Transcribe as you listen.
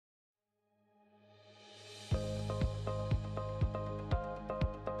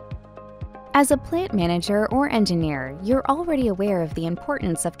As a plant manager or engineer, you're already aware of the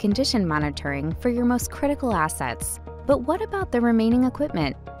importance of condition monitoring for your most critical assets. But what about the remaining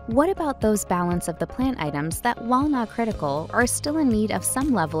equipment? What about those balance of the plant items that, while not critical, are still in need of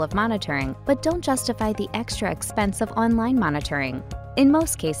some level of monitoring, but don't justify the extra expense of online monitoring? In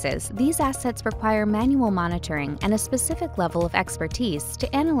most cases, these assets require manual monitoring and a specific level of expertise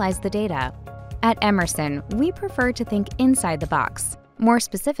to analyze the data. At Emerson, we prefer to think inside the box. More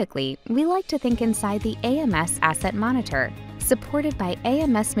specifically, we like to think inside the AMS Asset Monitor, supported by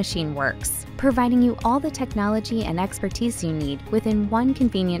AMS MachineWorks, providing you all the technology and expertise you need within one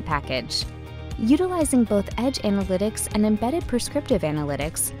convenient package. Utilizing both edge analytics and embedded prescriptive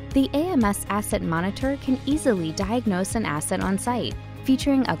analytics, the AMS Asset Monitor can easily diagnose an asset on site,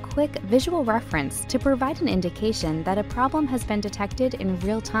 featuring a quick visual reference to provide an indication that a problem has been detected in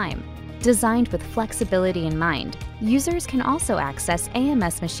real time. Designed with flexibility in mind, users can also access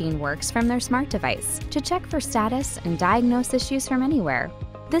AMS MachineWorks from their smart device to check for status and diagnose issues from anywhere.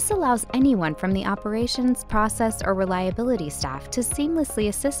 This allows anyone from the operations, process, or reliability staff to seamlessly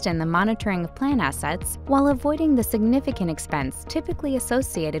assist in the monitoring of plant assets while avoiding the significant expense typically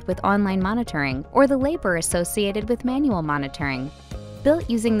associated with online monitoring or the labor associated with manual monitoring. Built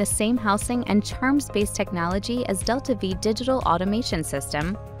using the same housing and charms-based technology as Delta V digital automation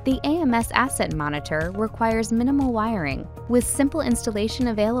system, the AMS Asset Monitor requires minimal wiring, with simple installation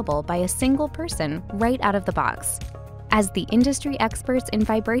available by a single person right out of the box. As the industry experts in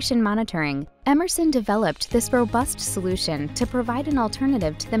vibration monitoring, Emerson developed this robust solution to provide an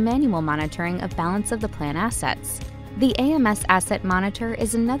alternative to the manual monitoring of balance of the plant assets. The AMS Asset Monitor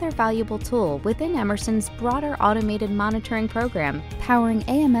is another valuable tool within Emerson's broader automated monitoring program powering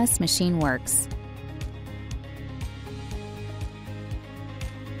AMS MachineWorks.